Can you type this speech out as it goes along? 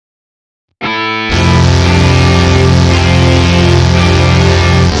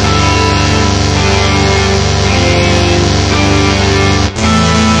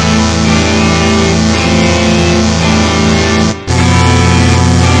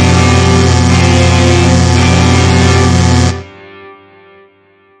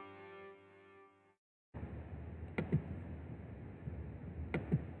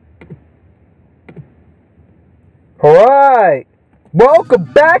Alright, welcome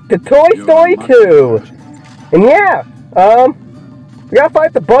back to Toy Story 2. And yeah, we gotta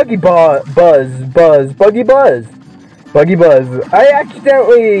fight the Buggy Buzz. I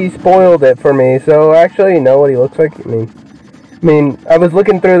accidentally spoiled it for me, so I actually know what he looks like. I mean, I was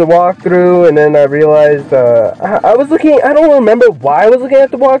looking through the walkthrough, and then I realized, I don't remember why I was looking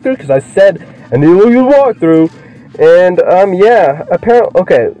at the walkthrough, because I said, I need to look at the walkthrough. And, yeah, apparently,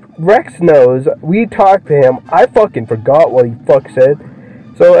 okay, Rex knows, we talked to him, I fucking forgot what he said,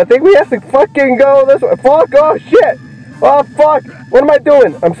 so I think we have to fucking go this way. Fuck, oh shit, oh fuck, what am I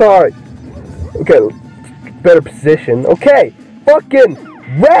doing? I'm sorry. Okay, better position, okay, fucking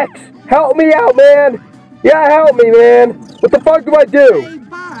Rex, help me out, man, yeah, help me, man, what the fuck do I do? Hey,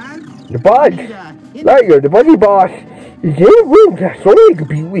 Buzz. The Buzz, Lightyear, the Buggy Boss, is in a room that's only could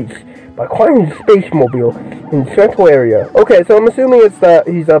be reached by climbing the space mobile in the central area. Okay, so I'm assuming it's that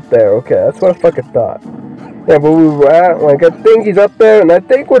he's up there. Okay, that's what I fucking thought. Yeah, but we were at, like, I think he's up there, and I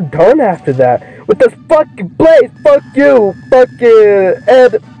think we're done after that. With this fucking place, fuck you, fucking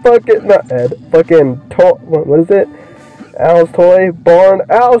Ed, fucking, not Ed, fucking, what is it? Al's Toy Barn,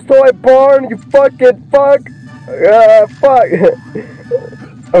 you fucking fuck, fuck.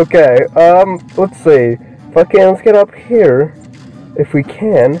 Okay, let's see. Fucking, let's get up here, if we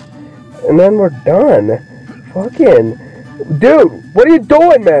can. And then we're done. Fucking. Dude, what are you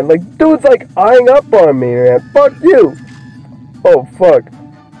doing, man? Like, dude's like eyeing up on me, man. Fuck you. Oh, fuck.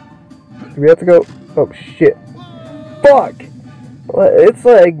 Do we have to go? Oh, shit. Fuck. It's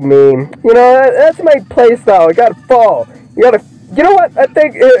like me. You know, that's my playstyle. You gotta fall. You know what? I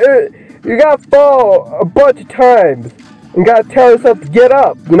think you gotta fall a bunch of times. And gotta tell yourself to get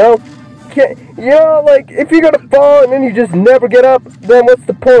up, you know? You know, like, if you're gonna fall and then you just never get up, then what's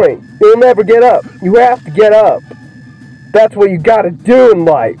the point? You'll never get up. You have to get up. That's what you gotta do in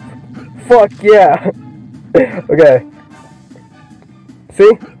life. Fuck yeah. Okay.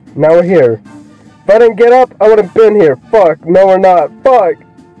 See? Now we're here. If I didn't get up, I would have been here. Fuck. No, we're not. Fuck.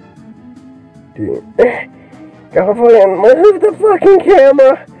 Dude. Gotta fucking move the fucking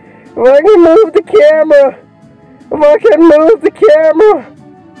camera. If I can move the camera. If I can move the camera.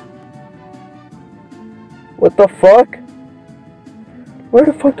 What the fuck? Where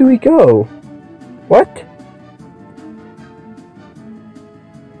the fuck do we go? What?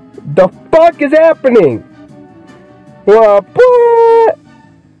 The fuck is happening? What?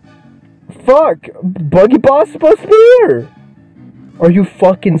 Fuck! Buggy Boss is supposed to be here! Are you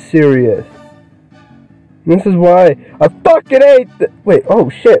fucking serious? This is why I fucking hate wait, oh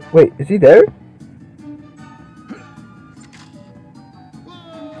shit, wait, is he there?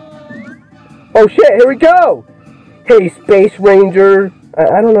 Oh shit, here we go! Hey, Space Ranger.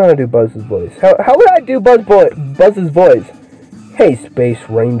 I don't know how to do Buzz's voice. How would I do Buzz's voice? Hey, Space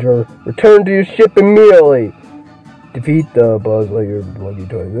Ranger. Return to your ship immediately. Defeat the Buzz Lightyear Buggy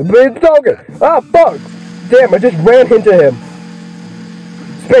Toy. It's talking! Ah, fuck! Damn, I just ran into him.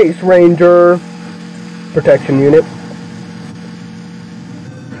 Space Ranger. Protection unit.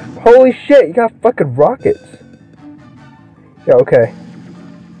 Holy shit, you got fucking rockets. Yeah, okay.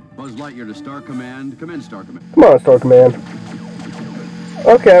 Buzz Lightyear to Star Command. Come in, Star Command. Come on, Star Command.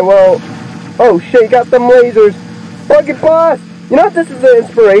 Okay, well... Oh, shit, you got them lasers. Buggy Boss! You know what this is an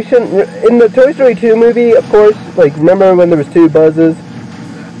inspiration? In the Toy Story 2 movie, of course, like, remember when there was 2 Buzzes?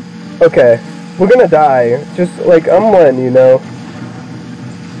 Okay, we're gonna die. Just, like, I'm letting you know.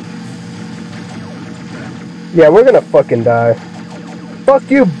 Yeah, we're gonna fucking die. Fuck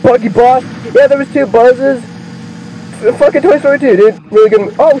you, Buggy Boss! Yeah, there was 2 Buzzes. Fucking Toy Story 2, dude. Really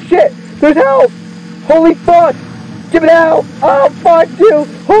good. Oh shit! There's help! Holy fuck! Give it out! Oh fuck you!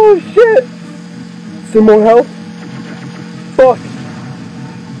 Oh shit! Some more help? Fuck!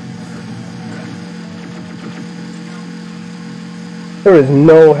 There is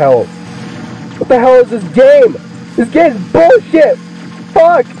no help. What the hell is this game? This game's bullshit!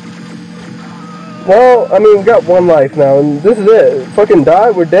 Fuck! Well, I mean, we got 1 life now, and this is it. Fucking die,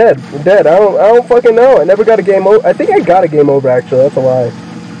 we're dead. We're dead. I don't fucking know. I never got a game over. I think I got a game over, actually. That's a lie.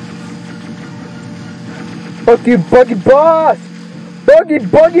 Fuck you, Buggy Boss! Buggy!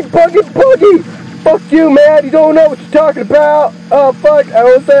 Fuck you, man! You don't know what you're talking about! Oh, fuck! I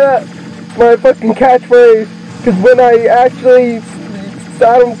won't say that. It's my fucking catchphrase. Because when I actually...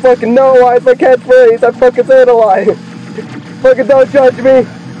 I don't fucking know why it's my catchphrase. I fucking say it a lot. Fucking don't judge me.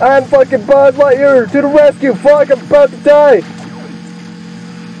 I'm fucking Buzz Lightyear to the rescue! Fuck, I'm about to die!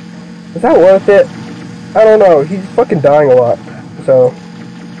 Is that worth it? I don't know, he's fucking dying a lot, so...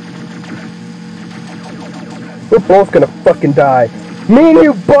 We're both gonna fucking die. Me and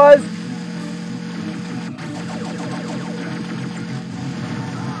you, Buzz!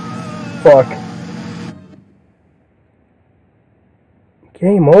 Fuck.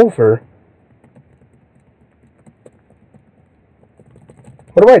 Game over.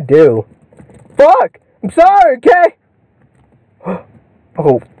 What do I do? Fuck! I'm sorry, okay?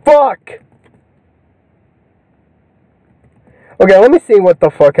 Oh, fuck! Okay, let me see what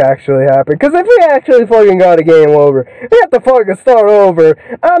the fuck actually happened. Because if we actually fucking got a game over, we have to fucking start over.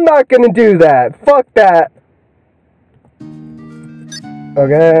 I'm not gonna do that. Fuck that.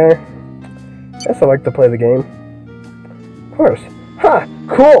 Okay. Guess I like to play the game. Of course. Huh,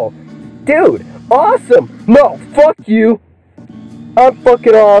 cool. Dude, awesome. No, fuck you. I'm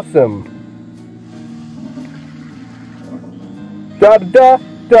fucking awesome. Da-da-da,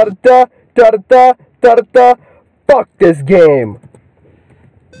 da-da-da, da-da-da, da-da-da. Fuck this game.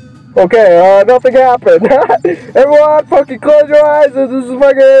 Okay, nothing happened. Everyone, fucking close your eyes. This is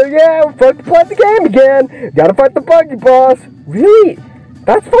fucking, yeah, we're fucking playing the game again. Gotta fight the buggy boss. Really?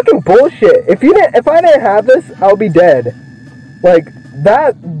 That's fucking bullshit. If I didn't have this, I'll be dead. Like,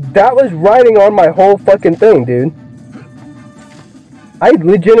 that was writing on my whole fucking thing, dude. I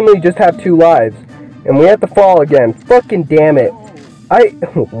legitimately just have 2 lives. And we have to fall again. Fucking damn it.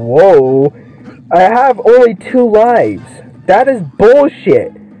 Whoa. I have only 2 lives. That is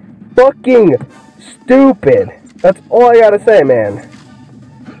bullshit. Fucking stupid. That's all I gotta say, man.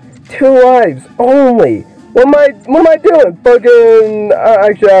 2 lives only. What am I doing? Fucking,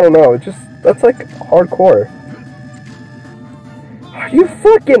 actually, I don't know. It's just, that's like hardcore. Are you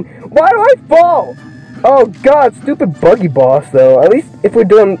fucking, why do I fall? Oh god, stupid buggy boss though. At least if we're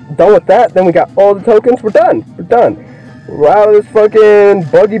done with that, then we got all the tokens. We're done. We're done. We're out of this fucking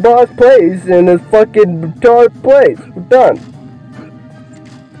buggy boss place in this fucking retarded place. We're done.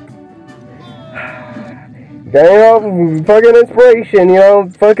 Got, you know, fucking inspiration, you know,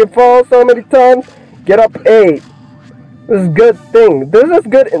 fucking fall so many times, get up 8. This is a good thing. This is a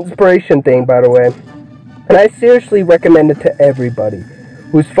good inspiration thing, by the way. And I seriously recommend it to everybody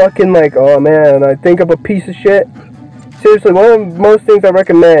who's fucking like, oh man, I think I'm a piece of shit. Seriously, one of the most things I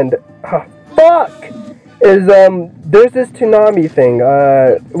recommend, is, there's this Toonami thing,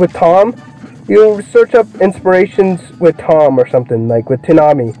 with Tom. You search up inspirations with Tom or something, like with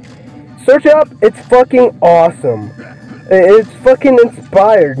Toonami. Search it up, it's fucking awesome. It's fucking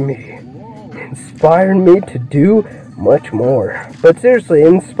inspired me. Inspired me to do much more. But seriously, it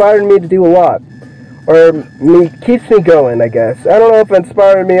inspired me to do a lot. Or keeps me going, I guess. I don't know if it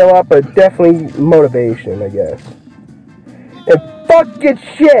inspired me a lot, but definitely motivation, I guess. And fucking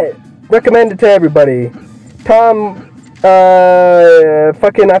shit! Recommend it to everybody. Tom,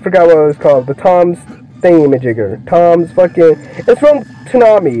 fucking, I forgot what it was called. The Tom's thingamajigger. Tom's fucking, it's from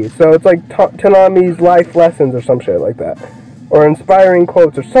Toonami, so it's like Toonami's life lessons or some shit like that. Or inspiring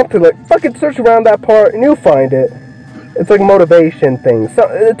quotes or something like, fucking search around that part and you'll find it. It's like motivation things.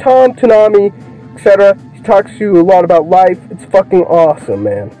 So, Tom, Toonami, etc. He talks to you a lot about life. It's fucking awesome,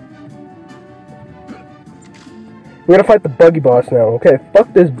 man. We gotta fight the buggy boss now. Okay,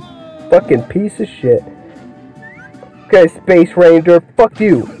 fuck this fucking piece of shit. Okay, Space Ranger, fuck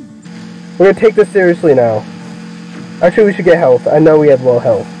you. We're gonna take this seriously now. Actually, we should get health. I know we have low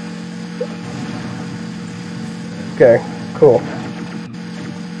health. Okay, cool.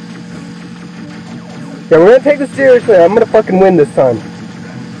 Yeah, we're gonna take this seriously. I'm gonna fucking win this time.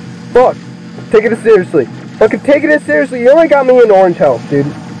 Fuck. Taking it seriously. Fucking taking it seriously. You only got me in orange health, dude.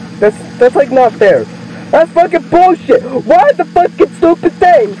 That's like not fair. That's fucking bullshit. Why the fucking stupid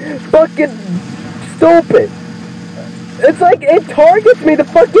thing? Fucking stupid. It's like it targets me, the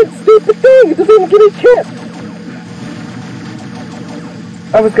fucking stupid thing. It doesn't even get a chip.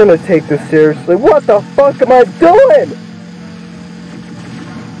 I was gonna take this seriously. What the fuck am I doing?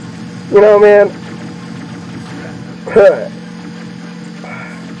 You know, man.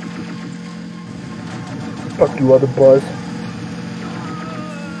 Fuck you, other buzz.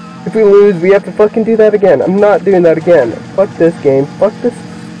 If we lose, we have to fucking do that again. I'm not doing that again. Fuck this game. Fuck this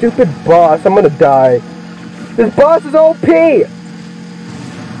stupid boss. I'm gonna die. This boss is OP!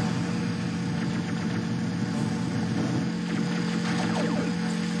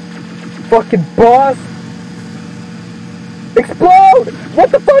 Fucking boss! Explode! What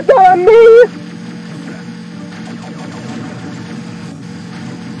the fuck on me?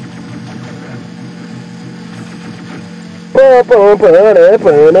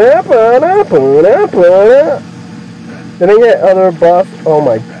 Did I get other boss? Oh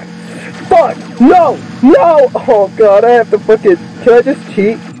my god. Fuck! No! No! Oh god, I have to fucking... Can I just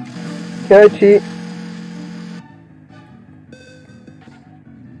cheat? Can I cheat?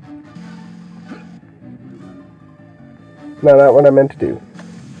 No, not what I meant to do.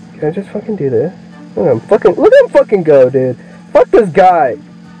 Can I just fucking do this? Look at him fucking go, dude. Fuck this guy.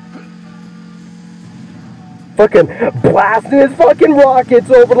 fucking blasting his fucking rockets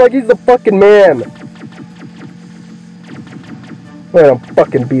over like he's the fucking man. Let him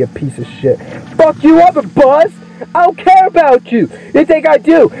fucking be a piece of shit. Fuck you up, Buzz! I don't care about you! You think I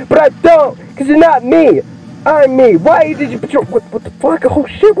do, but I don't, because you're not me! I'm me! Why did you put your... What the fuck? Oh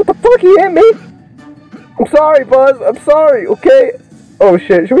shit, what the fuck? He hit me? I'm sorry, Buzz. I'm sorry, okay? Oh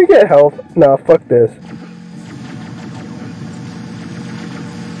shit, should we get health? Nah, fuck this.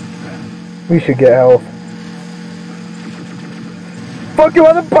 We should get health. Fuck you,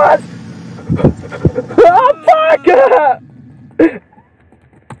 other Buzz! Oh, fuck!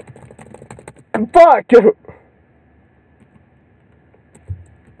 Fuck!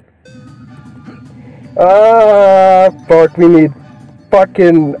 Fuck, we need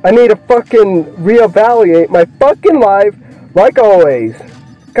fucking... I need to fucking reevaluate my fucking life, like always.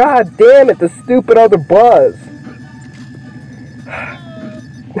 God damn it, the stupid other Buzz.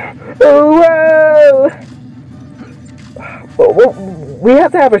 Whoa! We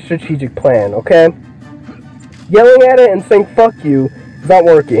have to have a strategic plan, okay? Yelling at it and saying fuck you is not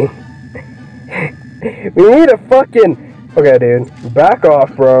working. We need a fucking... Okay, dude. Back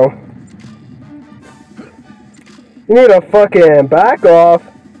off, bro. You need to fucking back off.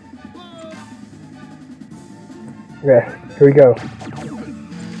 Okay, here we go.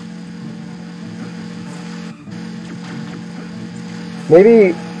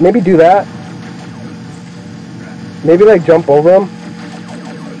 Maybe do that. Maybe like jump over him.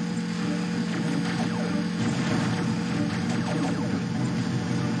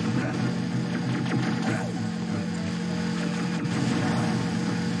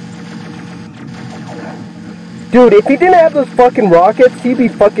 Dude, if he didn't have those fucking rockets, he'd be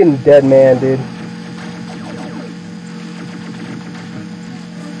fucking dead man, dude.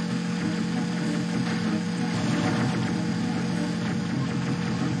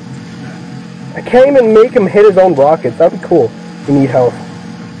 I can't even make him hit his own rockets. That'd be cool. We need help.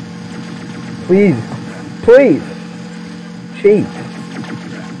 Please. Please. Cheat.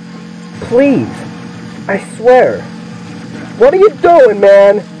 Please. I swear. What are you doing,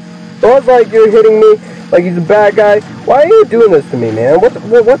 man? It was like you're hitting me like he's a bad guy. Why are you doing this to me, man?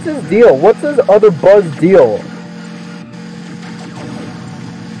 What's his deal? What's his other Buzz deal?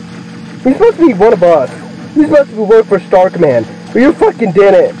 He's supposed to be one of us. He's supposed to work for Star Command. But you fucking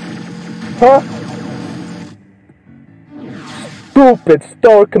didn't. Huh? Stupid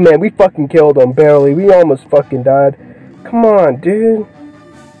Star Command. We fucking killed him, barely. We almost fucking died. Come on, dude.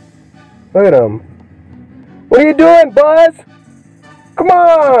 Look at him. What are you doing, Buzz? Come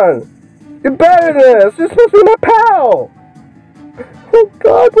on! You're better than this! You're supposed to be my pal! Oh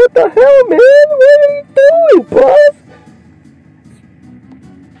god, what the hell, man? What are you doing, Buzz?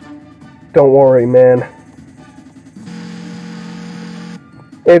 Don't worry, man.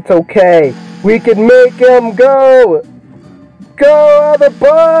 It's okay. We can make him go! Go, other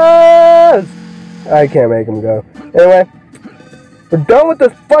Buzz! I can't make him go. Anyway, we're done with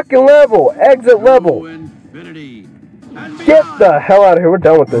this fucking level. Exit level. Get the hell out of here. We're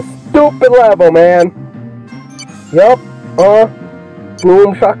done with this stupid level, man. Yup.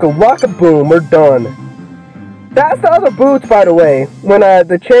 Boom, shaka-laka, boom. We're done. That's the other boots, by the way. When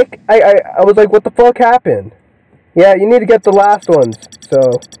the chick, I was like, what the fuck happened? Yeah, you need to get the last ones.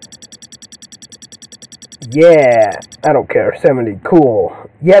 So, yeah. I don't care. 70. Cool.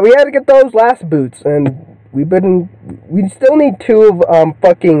 Yeah, we had to get those last boots. And we still need 2 of,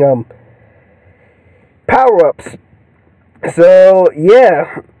 fucking, power-ups. So,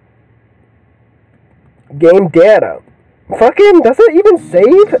 yeah. Game data. Fucking, does it even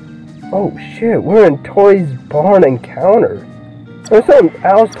save? Oh, shit. We're in Toy's Barn Encounter. There's some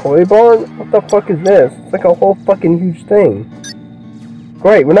Al's Toy Barn? What the fuck is this? It's like a whole fucking huge thing.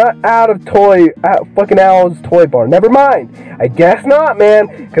 Great, we're not out of fucking Al's Toy Barn. Never mind. I guess not, man.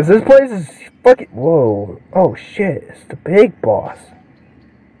 Because this place is fucking... Whoa. Oh, shit. It's the big boss.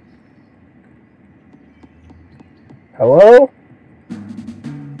 Hello?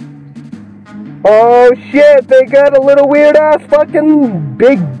 Oh shit, they got a little weird ass fucking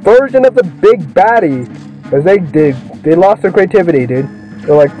big version of the big baddie. Cause they lost their creativity, dude.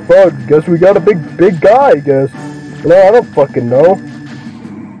 They're like, fuck, guess we got a big guy, I guess. No, I don't fucking know.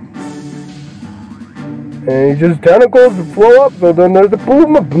 And just tentacles flow up, so then there's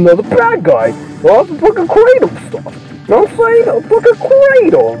another bad guy. Well, that's fucking Kratos stuff. You know what I'm saying? I'm fucking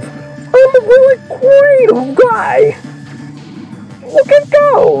Kratos. I'm a really Kratos guy. Look at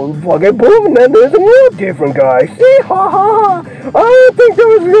go! Fucking boom, and then there's a real different guy. See? Ha ha ha! I don't think they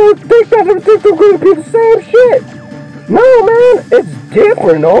were going to think that they're going to be the same shit. No, man, it's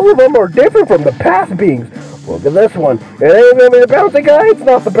different. All of them are different from the past beings. Look at this one. It ain't gonna be the bouncy guy. It's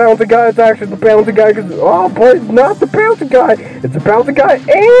not the bouncy guy. It's actually the bouncy guy. Oh, but it's not the bouncy guy. It's the bouncy guy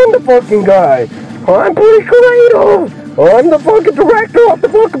and the fucking guy. I'm pretty creative. I'm the fucking director of the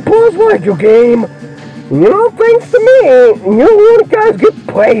fucking Buzz Lightyear game. You know, thanks to me, you know, guys get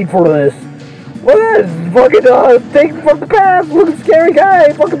paid for this. Look at this fucking thing from the past. Look at scary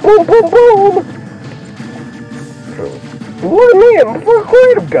guy. Fucking boom, boom, boom. Look at me, I'm a fucking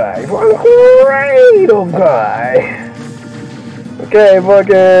creative guy. Fucking creative guy. Okay,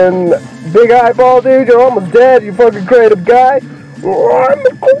 fucking big eyeball dude, you're almost dead, you fucking creative guy. I'm a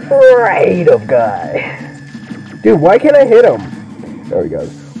creative guy. Dude, why can't I hit him? There we go.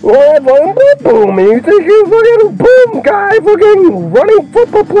 Boom, boom, boom, and you think you're fucking boom guy, fucking running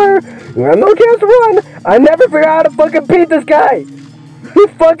football player. You have no chance to run. I never figured out how to fucking beat this guy.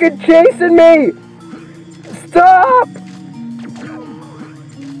 He's fucking chasing me. Stop.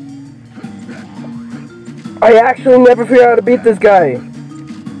 I actually never figured out how to beat this guy.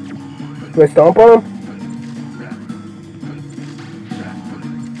 Do I stomp on him?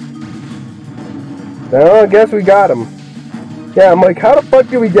 No, I guess we got him. Yeah, I'm like, how the fuck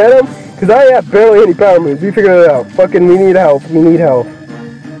did we get him? Because I have barely any power moves. We figured it out. Fucking, we need help. We need help.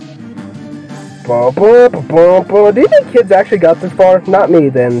 Do you think kids actually got this far? Not me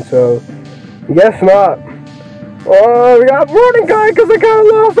then, so guess not. Oh, we got running guy because I kind of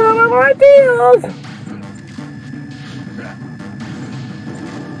lost all of my ideas.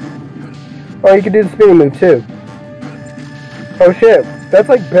 Oh, you can do the spinning move too. Oh shit, that's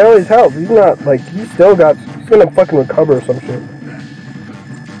like barely his health. He's not like, he's still got, he's gonna fucking recover or some shit.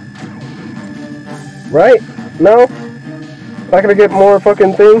 Right? No? Not gonna get more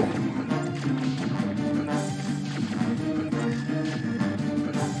fucking things?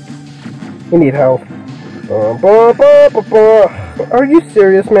 We need help. Are you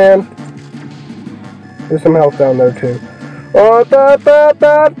serious, man? There's some health down there too. Oh,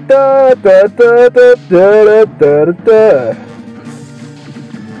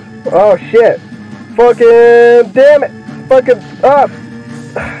 oh shit. Fucking damn it. Fucking up.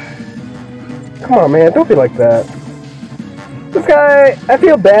 Come on, man. Don't be like that. This guy, I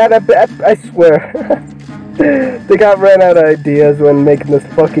feel bad. I swear. They got ran out of ideas when making this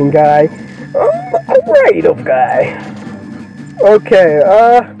fucking guy. A creative guy. Okay,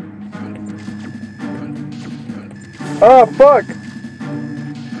 oh, fuck.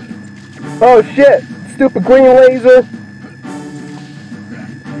 Oh, shit. Stupid green laser.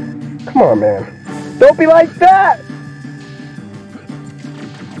 Come on, man. Don't be like that.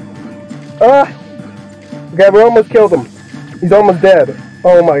 Okay, we almost killed him. He's almost dead.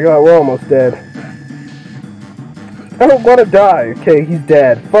 Oh my god, we're almost dead. I don't want to die. Okay, he's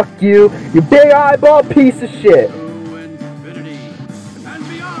dead. Fuck you, you big eyeball piece of shit.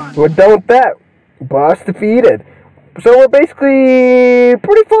 We're done with that. Boss defeated. So we're basically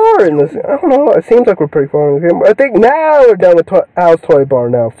pretty far in this. I don't know. It seems like we're pretty far in this game. I think now we're down to Al's Toy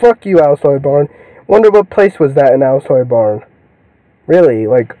Barn now. Fuck you, Al's Toy Barn. Wonder what place was that in Al's Toy Barn? Really?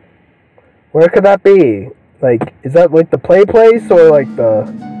 Like, where could that be? Like, is that like the play place or like the...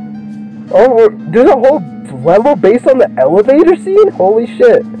 Oh, there's a whole level based on the elevator scene? Holy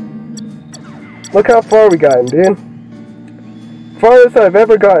shit. Look how far we gotten, dude. Farthest I've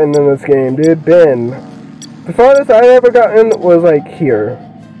ever gotten in this game, dude. The farthest I ever gotten was like here.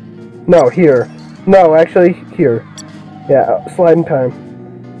 No, here. No, actually, here. Yeah, sliding time.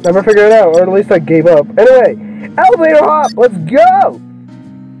 Never figured it out, or at least I gave up. Anyway, elevator hop, let's go!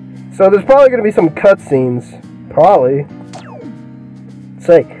 So there's probably going to be some cutscenes. Probably.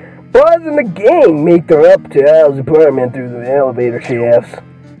 Say, Buzz and the gang make their up to Al's apartment through the elevator shafts.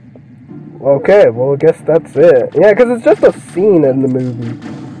 Okay, well I guess that's it. Yeah, because it's just a scene in the movie.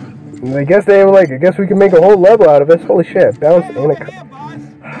 And I guess they were like, I guess we can make a whole level out of this. Holy shit, bounce and a...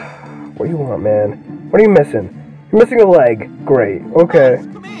 What do you want, man? What are you missing? You're missing a leg. Great, okay.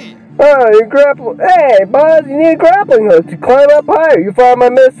 Oh, you're grappling. Hey, Buzz, you need a grappling hook to climb up higher. You find my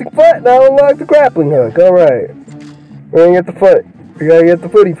missing foot, now unlock the grappling hook. Alright. We're gonna get the foot. We gotta get the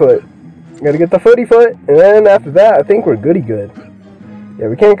footy foot. We gotta get the footy foot, and then after that, I think we're goody good. Yeah,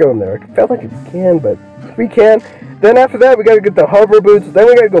 we can't go in there. I felt like we can, but we can. Then after that, we gotta get the hover boots. Then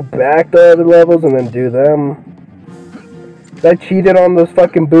we gotta go back to other levels and then do them. I cheated on those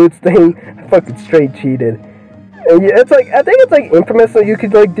fucking boots thing. I fucking straight cheated. And it's like, I think it's like Infamous, so you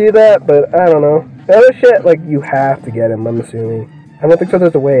could like do that, but I don't know. The other shit, like you have to get him. I'm assuming. I don't think so.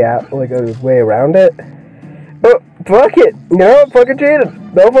 There's a way out, like a way around it. But fuck it, you know, fucking cheated.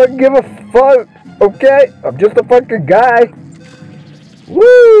 Don't fucking give a fuck. Okay, I'm just a fucking guy.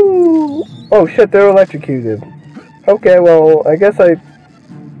 Woo! Oh shit, they're electrocuted. Okay, well, I guess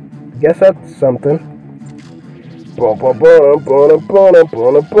that's something. Why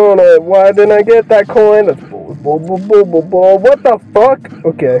didn't I get that coin? That's bull. What the fuck?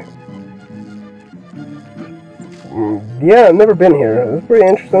 Okay. Yeah, I've never been here. It's a pretty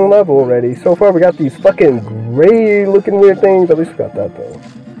interesting level already. So far, we got these fucking gray-looking weird things. At least we got that, though.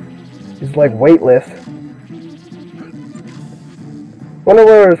 It's like weightless. Wonder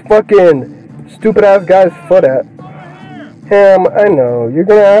where his fucking stupid-ass guy's foot at. Ham, I know. You're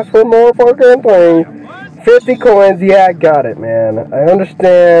gonna ask for more fucking things. 50 coins. Yeah, I got it, man. I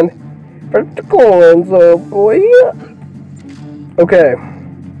understand. 50 coins, oh boy. Okay.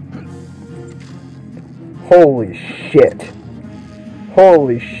 Holy shit.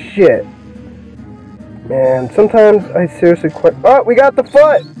 Holy shit. Man, sometimes I seriously quite... Oh, we got the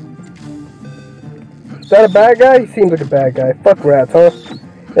foot! Is that a bad guy? He seems like a bad guy. Fuck rats, huh?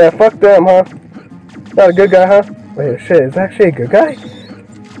 Yeah, fuck them, huh? Not a good guy, huh? Wait, shit, is that actually a good guy?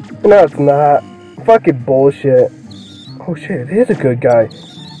 No, it's not. Fucking bullshit. Oh shit, it is a good guy.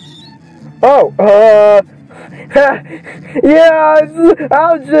 Oh, yeah,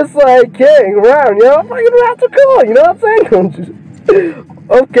 I was just like kidding around, you know? Fucking rats are cool, you know what I'm saying?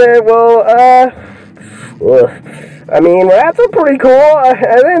 Okay, well, I mean, rats are pretty cool. I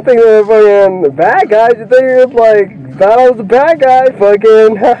didn't think they were fucking bad guys. You think it was like, thought I was a bad guy,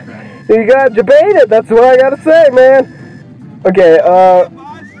 fucking, you got debated, that's what I gotta say, man. Okay,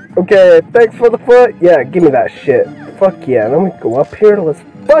 okay, thanks for the foot. Yeah, give me that shit. Fuck yeah, let me go up here, let's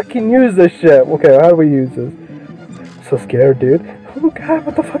fucking use this shit. Okay, how do we use this? I'm so scared, dude. Oh god,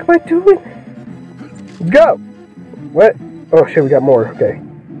 what the fuck am I doing? Let's go! What? Oh shit, we got more, okay.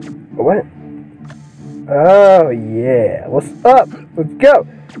 What? Oh yeah, what's up? Let's go!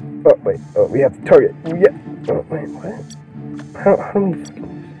 Oh wait, oh we have to target. Yeah. Oh wait, what? How do we fucking...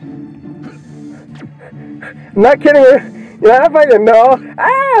 I'm not kidding her. You know, I fucking know.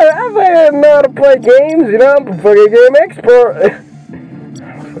 I fucking know how to play games, you know? I'm a fucking game expert.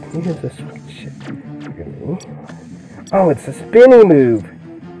 How do I fucking use this fucking shit? Oh, it's a spinning move.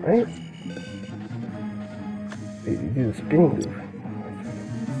 Right? You do the spinning move.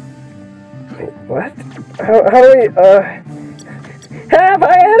 Wait, what? How do we,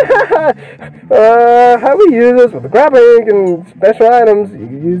 how do we use this? With the grabbing and special items, you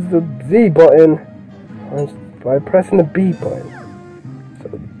can use the Z button by pressing the B button. So,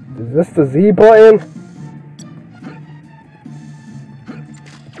 is this the Z button?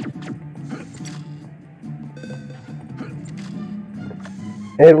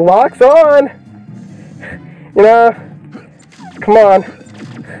 It locks on! You know, come on.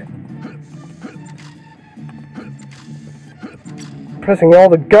 Pressing all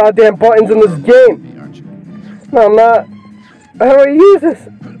the goddamn buttons in this game. No, I'm not. How do I use this?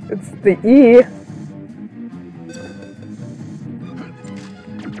 It's the E.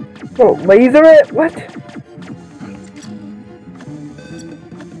 Oh, laser it? What?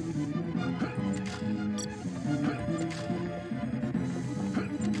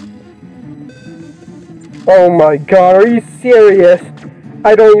 Oh my god, are you serious?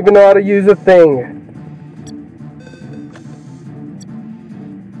 I don't even know how to use a thing.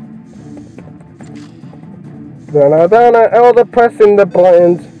 All the pressing the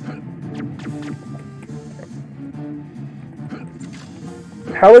buttons.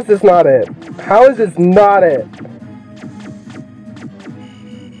 How is this not it? How is this not it?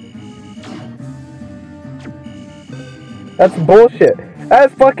 That's bullshit.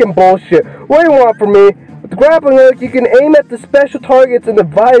 That's fucking bullshit. What do you want from me? With the grappling hook, you can aim at the special targets in the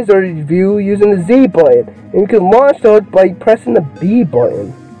visor view using the Z button. And you can launch the hook by pressing the B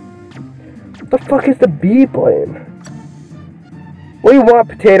button. What the fuck is the B button? What do you want,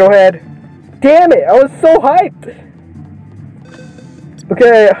 Potato Head? Damn it, I was so hyped!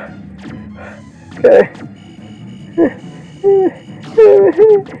 Okay. Okay.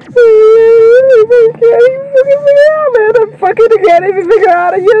 I fucking can't even figure out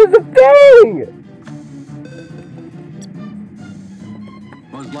how to use the thing!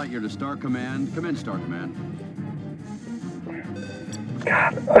 Buzz Lightyear to Star Command. Commence Star Command.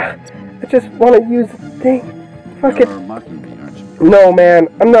 God, I just want to use the thing. Fucking... You're mocking me, aren't you? No, man.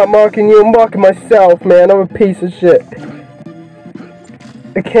 I'm not mocking you. I'm mocking myself, man. I'm a piece of shit.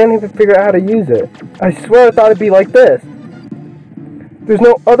 I can't even figure out how to use it. I swear I thought it'd be like this. There's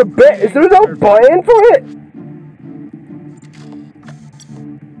no other bit. Is there no button for it?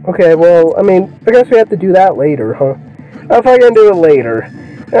 Okay, well, I mean, I guess we have to do that later, huh? If I can do it later.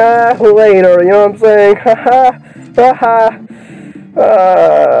 Later, you know what I'm saying? Haha. Haha.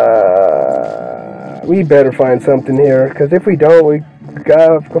 We better find something here, because if we don't, we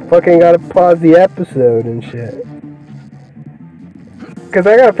gotta pause the episode and shit. Because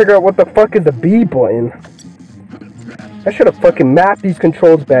I gotta figure out what the fuck is the B button. I should have fucking mapped these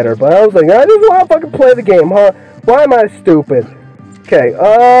controls better, but I was like, I just want to fucking play the game, huh? Why am I stupid? Okay,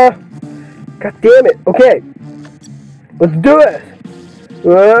 God damn it. Okay. Let's do this.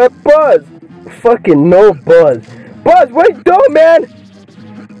 Buzz. Fucking no Buzz. Buzz, what are you doing, man?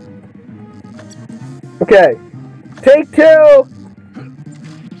 Okay. Take 2.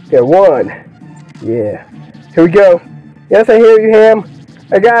 Okay, 1. Yeah. Here we go. Yes, I hear you, Ham.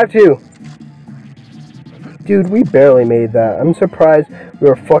 I got you. Dude, we barely made that. I'm surprised we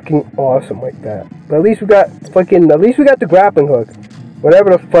were fucking awesome like that. But at least we got the grappling hook.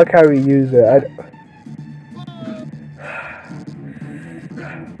 Whatever the fuck how we use it.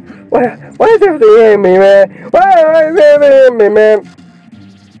 Why is everything hitting me, man? Why is everything hitting me, man?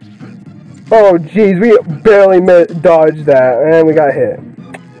 Oh, jeez, we barely dodged that, and we got hit.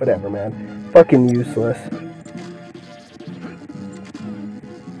 Whatever, man. Fucking useless.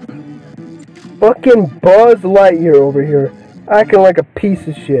 Fucking Buzz Lightyear over here, acting like a piece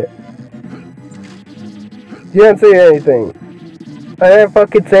of shit. You didn't say anything. I didn't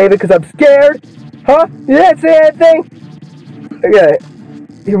fucking save it because I'm scared. Huh? You didn't say anything? Okay.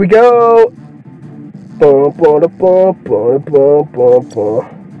 Here we go. Boom, boom, boom, boom, boom, boom, boom.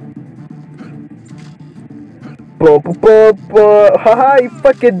 Boom, boom, boom, boom. Haha, you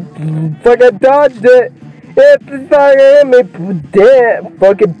fucking dodged it. It's fucking me. Damn,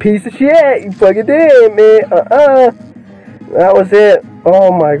 fucking piece of shit. You fucking did me. That was it.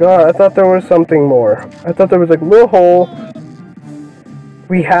 Oh my god, I thought there was something more. I thought there was like a little hole.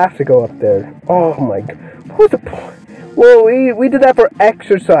 We have to go up there. Oh my god. What was the point? Well, we did that for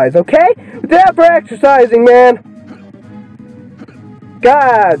exercise, okay? We did that for exercising, man.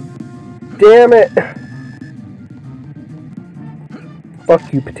 God damn it.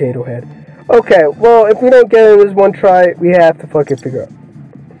 Fuck you, potato head. Okay, well, if we don't get it in this one try, we have to fucking figure out.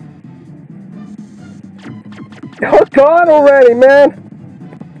 Hook on already, man.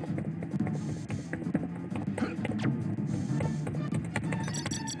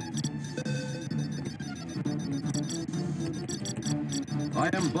 I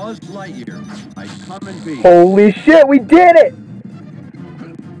am Buzz Lightyear. I come in peace. Holy shit, we did it!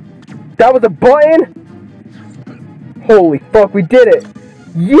 That was a button? Holy fuck, we did it!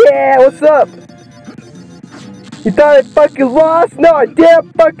 Yeah, what's up? You thought I fucking lost? No, I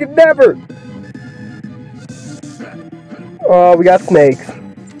damn fucking never! Oh, we got snakes.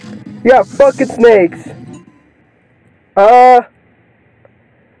 We got fucking snakes. I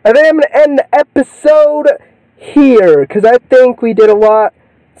think I'm gonna end the episode here, because I think we did a lot.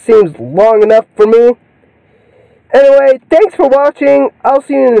 Seems long enough for me. Anyway, thanks for watching. I'll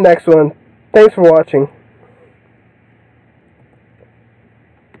see you in the next one. Thanks for watching.